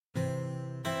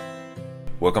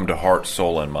Welcome to Heart,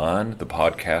 Soul, and Mind, the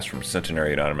podcast from Centenary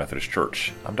United Methodist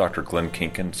Church. I'm Dr. Glenn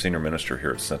Kinkin, Senior Minister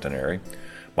here at Centenary.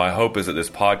 My hope is that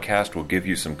this podcast will give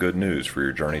you some good news for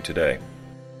your journey today.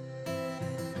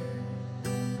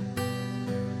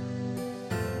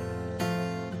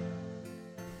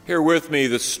 Hear with me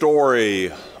the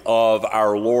story of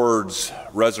our Lord's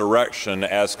resurrection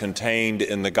as contained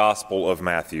in the Gospel of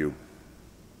Matthew.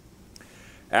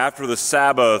 After the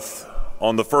Sabbath,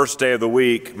 on the first day of the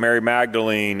week, Mary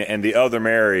Magdalene and the other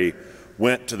Mary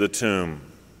went to the tomb.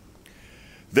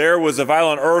 There was a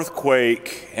violent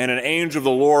earthquake, and an angel of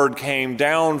the Lord came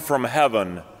down from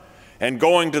heaven, and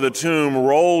going to the tomb,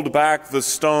 rolled back the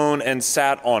stone and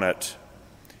sat on it.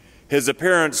 His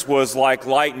appearance was like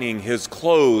lightning, his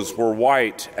clothes were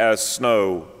white as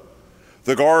snow.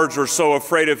 The guards were so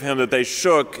afraid of him that they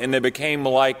shook, and they became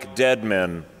like dead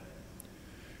men.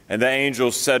 And the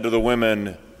angel said to the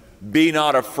women, "Be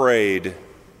not afraid,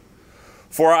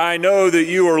 for I know that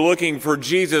you are looking for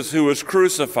Jesus who was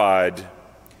crucified.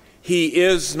 He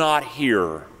is not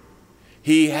here.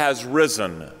 He has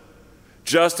risen,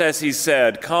 just as he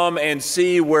said. Come and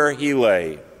see where he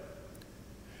lay.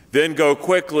 Then go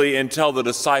quickly and tell the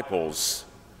disciples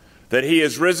that he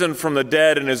is risen from the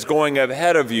dead and is going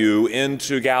ahead of you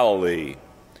into Galilee.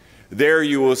 There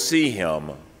you will see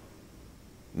him.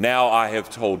 Now I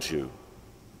have told you."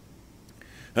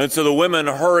 And so the women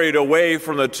hurried away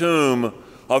from the tomb,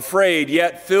 afraid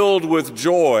yet filled with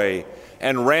joy,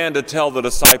 and ran to tell the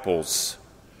disciples.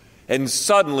 And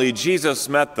suddenly Jesus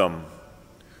met them.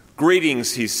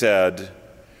 "Greetings," he said.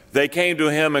 They came to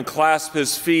him and clasped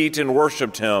his feet and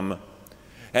worshiped him.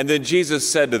 And then Jesus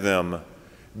said to them,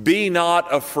 "Be not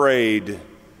afraid.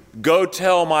 Go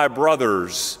tell my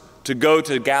brothers to go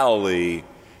to Galilee,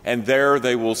 and there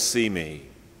they will see me."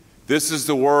 This is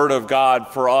the word of God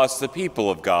for us, the people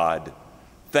of God.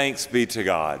 Thanks be to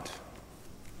God.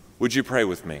 Would you pray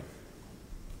with me?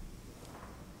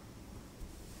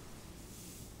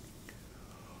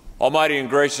 Almighty and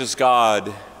gracious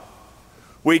God,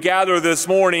 we gather this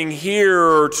morning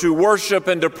here to worship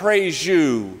and to praise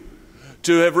you,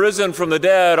 to have risen from the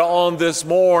dead on this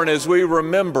morn as we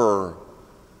remember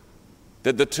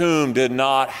that the tomb did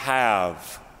not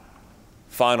have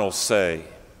final say.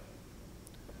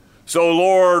 So,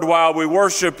 Lord, while we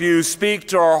worship you, speak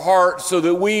to our hearts so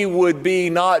that we would be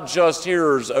not just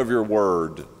hearers of your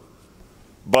word,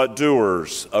 but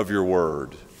doers of your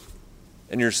word.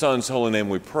 In your Son's holy name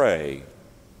we pray.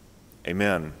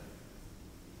 Amen.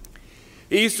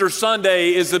 Easter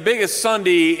Sunday is the biggest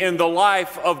Sunday in the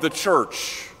life of the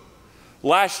church.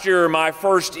 Last year, my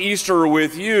first Easter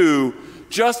with you,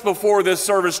 just before this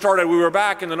service started, we were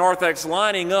back in the narthex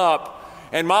lining up.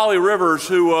 And Molly Rivers,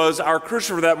 who was our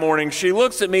Christian for that morning, she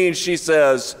looks at me and she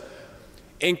says,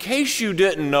 "In case you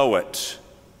didn't know it,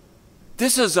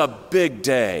 this is a big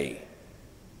day.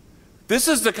 This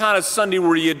is the kind of Sunday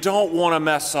where you don't want to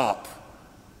mess up."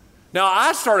 Now,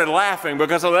 I started laughing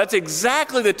because that's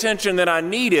exactly the tension that I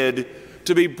needed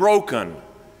to be broken.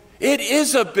 It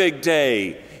is a big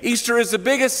day. Easter is the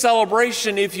biggest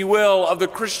celebration, if you will, of the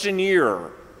Christian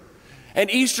year. And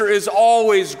Easter is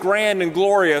always grand and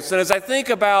glorious. And as I think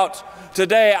about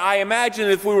today, I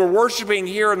imagine if we were worshiping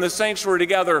here in the sanctuary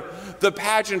together, the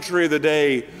pageantry of the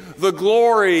day, the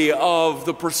glory of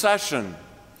the procession,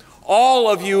 all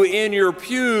of you in your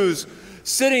pews,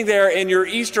 sitting there in your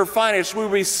Easter finest, we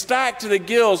would be stacked to the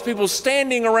gills, people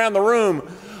standing around the room.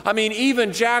 I mean,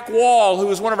 even Jack Wall, who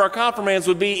was one of our confirmands,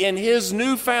 would be in his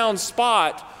newfound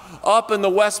spot up in the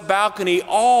west balcony,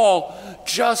 all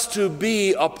just to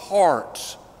be a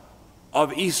part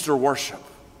of Easter worship.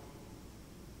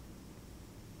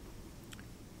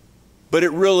 But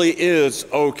it really is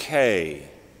okay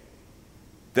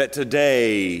that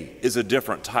today is a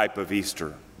different type of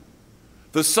Easter.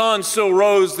 The sun still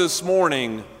rose this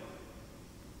morning.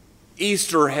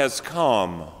 Easter has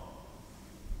come.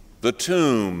 The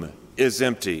tomb is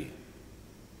empty.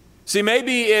 See,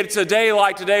 maybe it's a day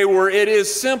like today where it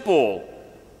is simple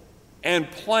and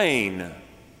plain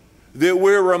that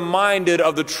we're reminded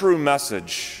of the true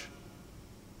message,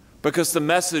 because the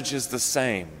message is the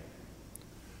same.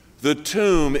 The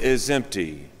tomb is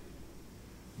empty.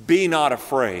 Be not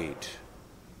afraid.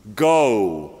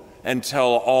 Go and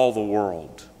tell all the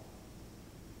world.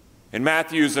 In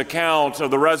Matthew's account of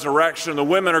the resurrection, the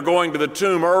women are going to the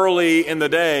tomb early in the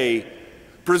day,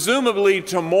 presumably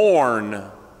to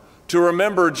mourn, to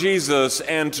remember Jesus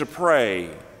and to pray.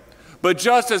 But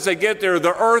just as they get there,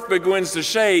 the earth begins to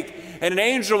shake, and an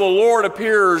angel of the Lord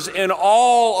appears in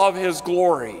all of his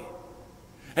glory.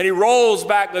 And he rolls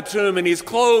back the tomb, and he's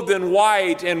clothed in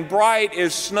white and bright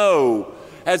as snow,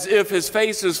 as if his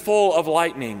face is full of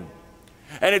lightning.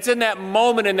 And it's in that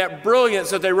moment, in that brilliance,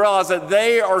 that they realize that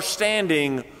they are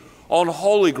standing on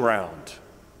holy ground.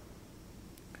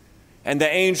 And the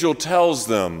angel tells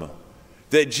them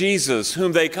that Jesus,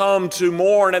 whom they come to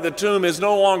mourn at the tomb, is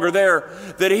no longer there,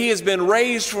 that he has been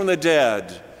raised from the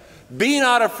dead. Be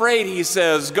not afraid, he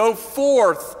says. Go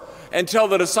forth and tell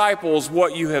the disciples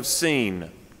what you have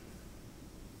seen.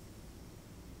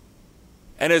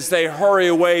 And as they hurry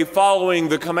away following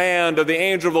the command of the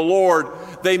angel of the Lord,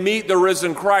 they meet the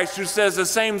risen Christ, who says the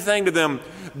same thing to them.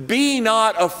 Be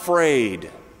not afraid.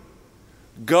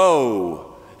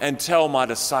 Go and tell my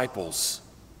disciples.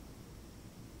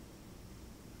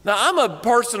 Now, I'm a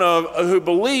person who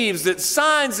believes that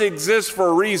signs exist for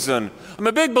a reason. I'm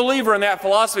a big believer in that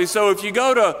philosophy. So if you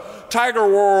go to Tiger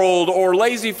World or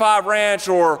Lazy Five Ranch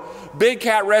or Big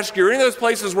Cat Rescue or any of those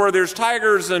places where there's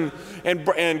tigers and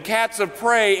cats of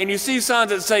prey, and you see signs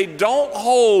that say, don't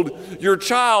hold your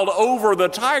child over the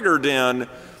tiger den,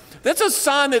 that's a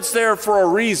sign that's there for a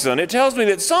reason. It tells me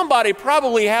that somebody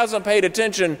probably hasn't paid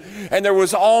attention and there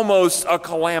was almost a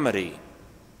calamity.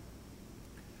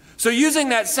 So using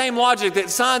that same logic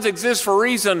that signs exist for a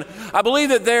reason, I believe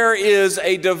that there is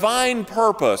a divine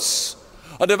purpose,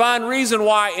 a divine reason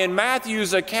why in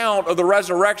Matthew's account of the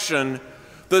resurrection,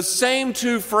 the same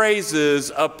two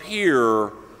phrases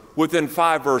appear within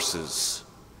 5 verses.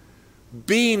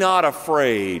 Be not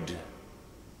afraid.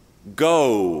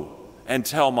 Go and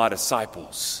tell my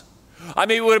disciples. I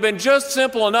mean, it would have been just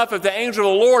simple enough if the angel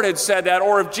of the Lord had said that,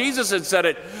 or if Jesus had said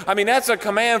it. I mean, that's a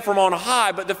command from on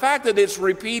high, but the fact that it's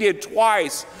repeated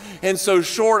twice in so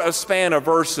short a span of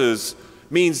verses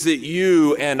means that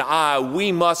you and I,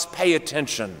 we must pay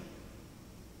attention.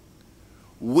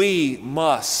 We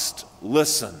must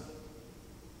listen.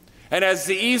 And as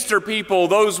the Easter people,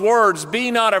 those words,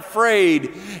 be not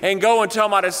afraid and go and tell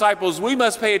my disciples, we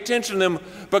must pay attention to them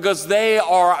because they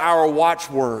are our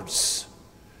watchwords.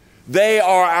 They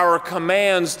are our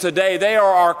commands today. They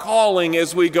are our calling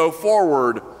as we go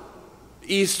forward,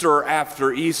 Easter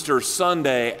after Easter,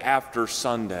 Sunday after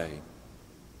Sunday.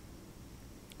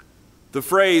 The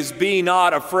phrase, be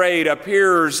not afraid,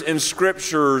 appears in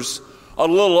scriptures a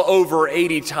little over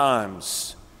 80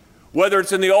 times. Whether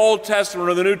it's in the Old Testament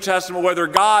or the New Testament, whether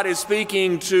God is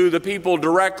speaking to the people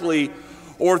directly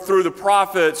or through the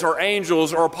prophets or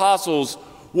angels or apostles,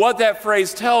 what that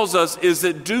phrase tells us is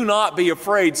that do not be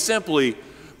afraid simply,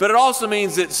 but it also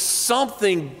means that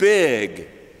something big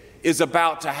is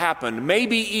about to happen,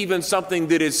 maybe even something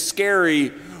that is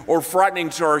scary or frightening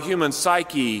to our human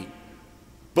psyche.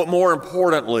 But more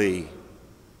importantly,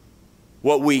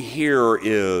 what we hear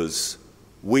is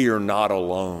we are not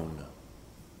alone.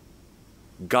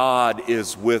 God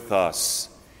is with us,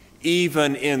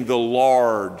 even in the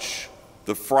large,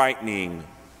 the frightening,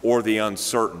 or the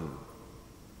uncertain.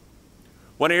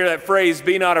 When I hear that phrase,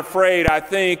 be not afraid, I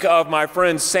think of my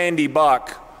friend Sandy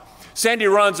Buck. Sandy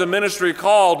runs a ministry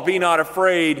called Be Not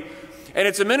Afraid, and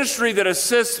it's a ministry that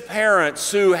assists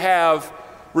parents who have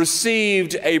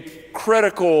received a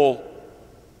critical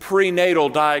prenatal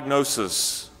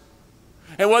diagnosis.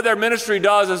 And what their ministry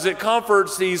does is it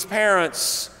comforts these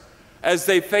parents as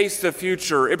they face the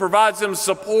future. It provides them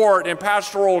support and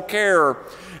pastoral care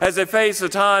as they face a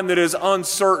time that is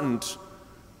uncertain,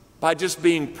 by just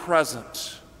being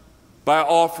present, by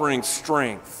offering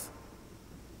strength,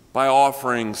 by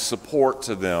offering support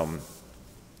to them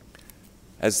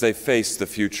as they face the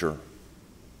future.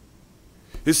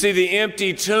 You see, the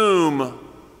empty tomb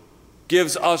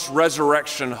gives us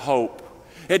resurrection hope.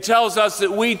 It tells us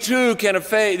that we too can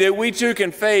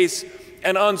face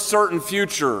an uncertain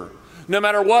future. No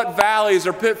matter what valleys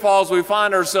or pitfalls we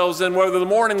find ourselves in, whether the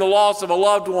mourning the loss of a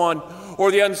loved one or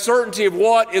the uncertainty of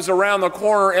what is around the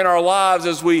corner in our lives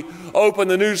as we open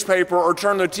the newspaper or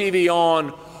turn the TV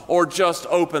on or just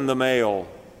open the mail.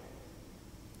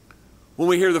 When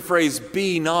we hear the phrase,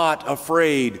 be not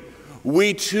afraid,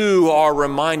 we too are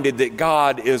reminded that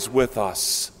God is with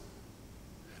us.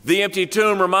 The empty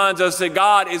tomb reminds us that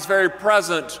God is very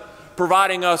present,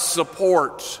 providing us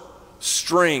support,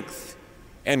 strength,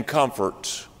 and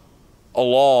comfort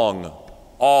along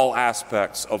all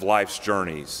aspects of life's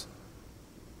journeys.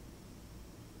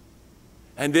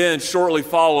 And then shortly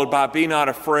followed by be not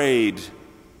afraid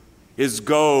is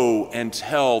go and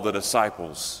tell the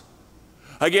disciples.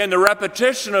 Again, the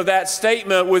repetition of that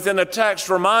statement within the text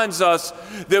reminds us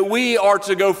that we are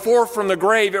to go forth from the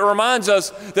grave. It reminds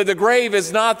us that the grave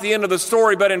is not the end of the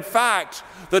story, but in fact,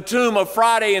 the tomb of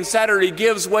Friday and Saturday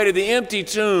gives way to the empty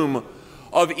tomb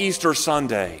of Easter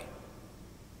Sunday.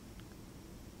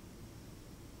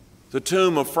 The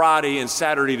tomb of Friday and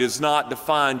Saturday does not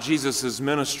define Jesus'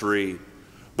 ministry,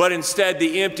 But instead,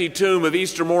 the empty tomb of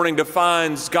Easter morning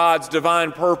defines God's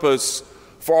divine purpose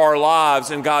for our lives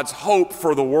and God's hope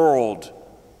for the world.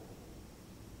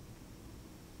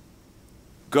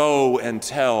 Go and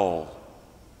tell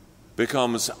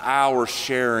becomes our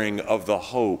sharing of the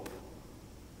hope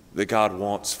that God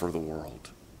wants for the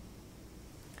world.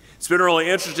 It's been really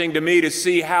interesting to me to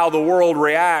see how the world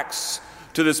reacts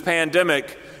to this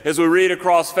pandemic. As we read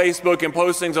across Facebook and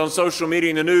postings on social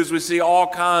media and the news, we see all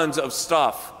kinds of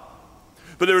stuff.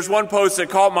 But there was one post that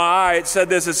caught my eye. It said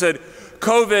this, it said,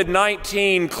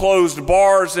 COVID-19 closed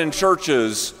bars and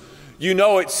churches. You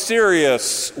know it's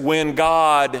serious when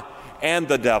God and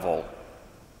the devil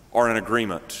are in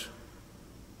agreement.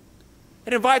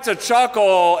 It invites a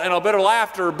chuckle and a bit of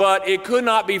laughter, but it could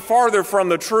not be farther from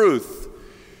the truth.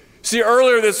 See,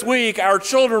 earlier this week, our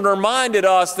children reminded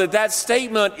us that that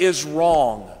statement is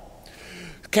wrong.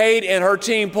 Kate and her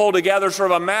team pulled together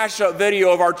sort of a mashup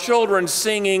video of our children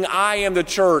singing, "I am the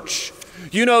church."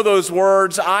 You know those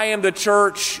words, I am the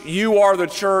church, you are the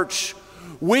church.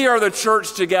 We are the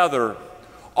church together.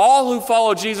 All who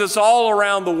follow Jesus all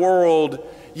around the world,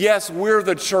 yes, we're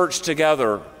the church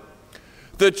together.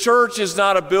 The church is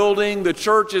not a building. The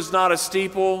church is not a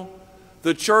steeple.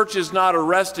 The church is not a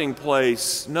resting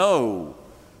place. No,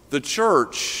 the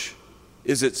church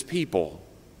is its people.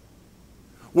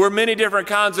 We're many different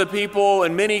kinds of people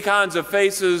and many kinds of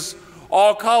faces,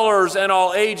 all colors and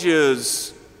all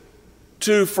ages,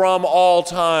 to from all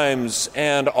times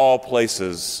and all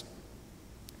places.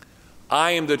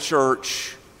 I am the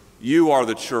church. You are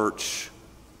the church.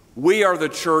 We are the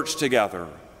church together.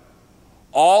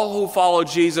 All who follow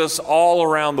Jesus all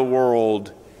around the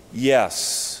world,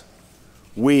 yes,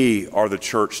 we are the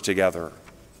church together.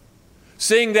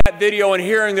 Seeing that video and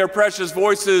hearing their precious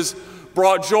voices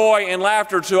brought joy and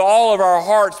laughter to all of our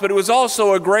hearts, but it was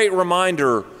also a great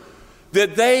reminder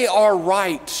that they are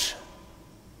right,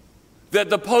 that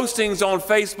the postings on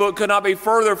Facebook could not be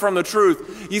further from the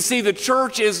truth. You see, the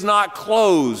church is not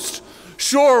closed.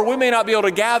 Sure, we may not be able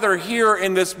to gather here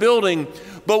in this building,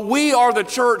 but we are the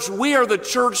church. We are the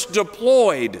church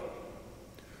deployed.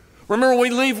 Remember, when we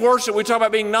leave worship, we talk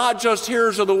about being not just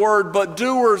hearers of the word, but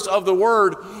doers of the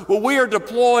word. Well, we are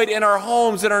deployed in our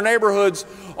homes, in our neighborhoods,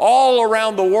 all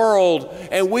around the world,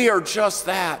 and we are just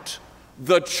that,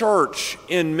 the church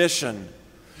in mission.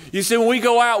 You see, when we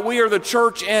go out, we are the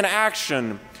church in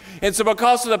action. And so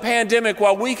because of the pandemic,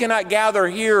 while we cannot gather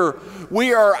here,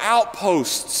 we are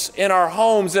outposts in our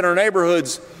homes, in our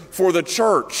neighborhoods for the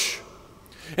church.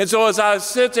 And so as I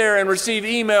sit there and receive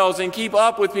emails and keep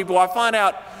up with people, I find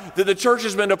out that the church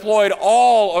has been deployed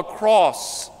all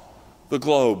across the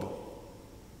globe.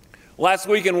 Last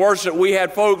week in worship, we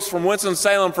had folks from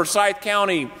Winston-Salem, Forsyth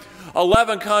County,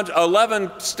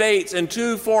 11 states and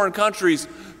 2 foreign countries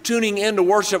tuning in to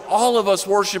worship, all of us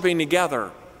worshiping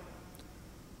together.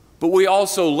 But we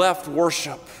also left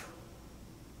worship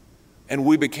and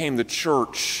we became the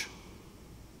church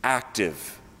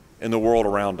active in the world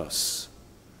around us.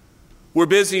 We're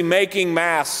busy making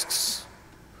masks.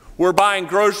 We're buying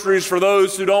groceries for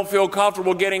those who don't feel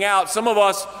comfortable getting out. Some of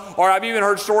us I've even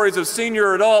heard stories of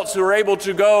senior adults who are able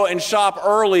to go and shop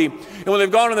early. And when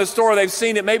they've gone to the store, they've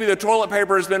seen that maybe the toilet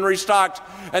paper has been restocked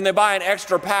and they buy an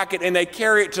extra packet and they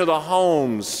carry it to the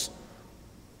homes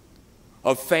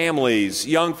of families,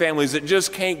 young families that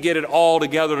just can't get it all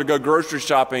together to go grocery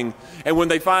shopping. And when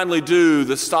they finally do,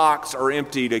 the stocks are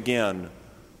emptied again.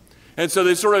 And so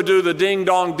they sort of do the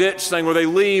ding-dong ditch thing where they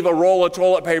leave a roll of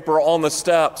toilet paper on the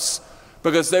steps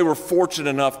because they were fortunate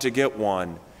enough to get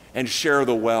one and share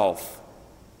the wealth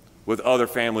with other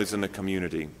families in the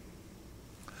community.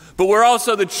 But we're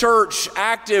also the church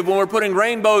active when we're putting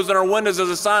rainbows in our windows as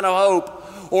a sign of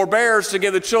hope, or bears to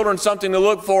give the children something to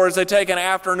look for as they take an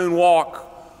afternoon walk,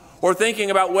 or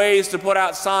thinking about ways to put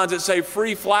out signs that say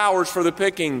free flowers for the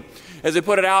picking as they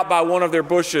put it out by one of their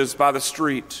bushes by the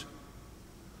street.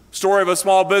 Story of a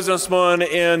small businessman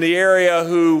in the area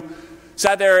who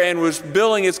sat there and was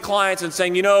billing his clients and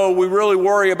saying, you know, we really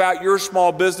worry about your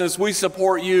small business. We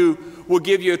support you. We'll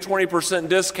give you a 20%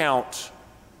 discount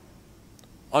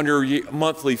on your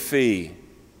monthly fee.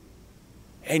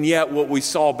 And yet what we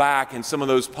saw back in some of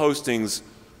those postings,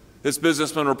 this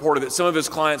businessman reported that some of his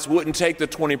clients wouldn't take the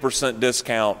 20%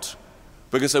 discount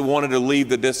because they wanted to leave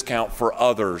the discount for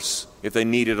others if they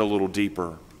needed a little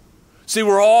deeper. See,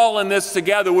 we're all in this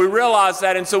together. We realize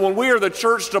that. And so when we are the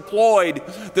church deployed,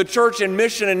 the church in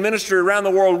mission and ministry around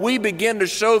the world, we begin to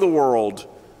show the world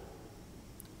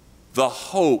the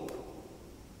hope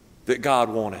that God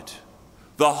wanted,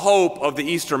 the hope of the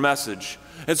Easter message.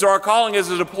 And so our calling as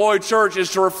a deployed church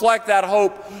is to reflect that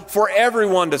hope for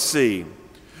everyone to see.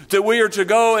 that we are to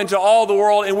go into all the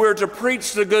world and we're to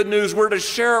preach the good news. We're to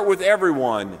share it with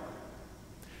everyone.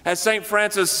 As St.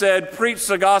 Francis said, preach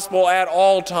the gospel at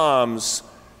all times.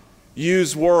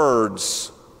 Use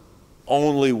words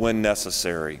only when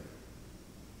necessary.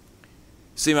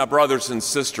 See, my brothers and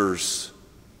sisters,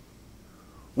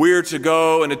 we're to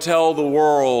go and to tell the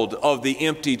world of the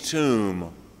empty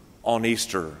tomb on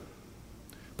Easter,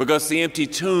 because the empty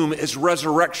tomb is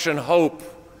resurrection hope.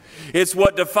 It's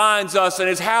what defines us, and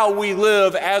it's how we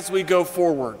live as we go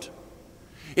forward.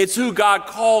 It's who God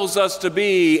calls us to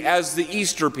be as the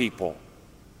Easter people.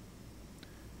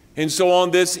 And so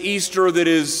on this Easter that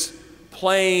is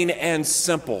plain and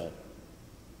simple,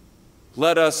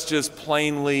 let us just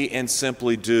plainly and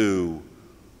simply do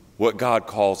what God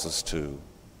calls us to.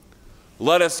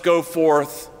 Let us go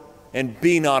forth and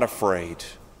be not afraid.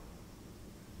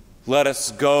 Let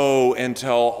us go and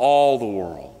tell all the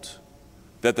world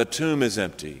that the tomb is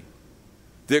empty,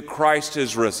 that Christ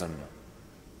has risen.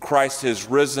 Christ has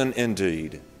risen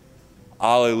indeed.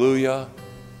 Alleluia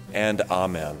and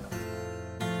amen.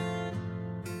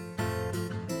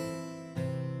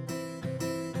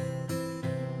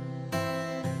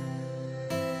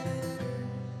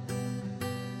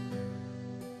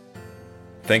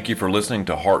 Thank you for listening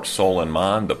to Heart, Soul, and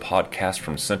Mind, the podcast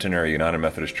from Centenary United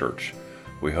Methodist Church.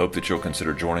 We hope that you'll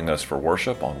consider joining us for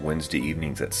worship on Wednesday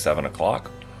evenings at 7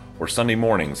 o'clock or Sunday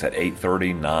mornings at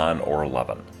 8:30, 9, or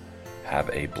 11. Have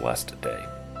a blessed day.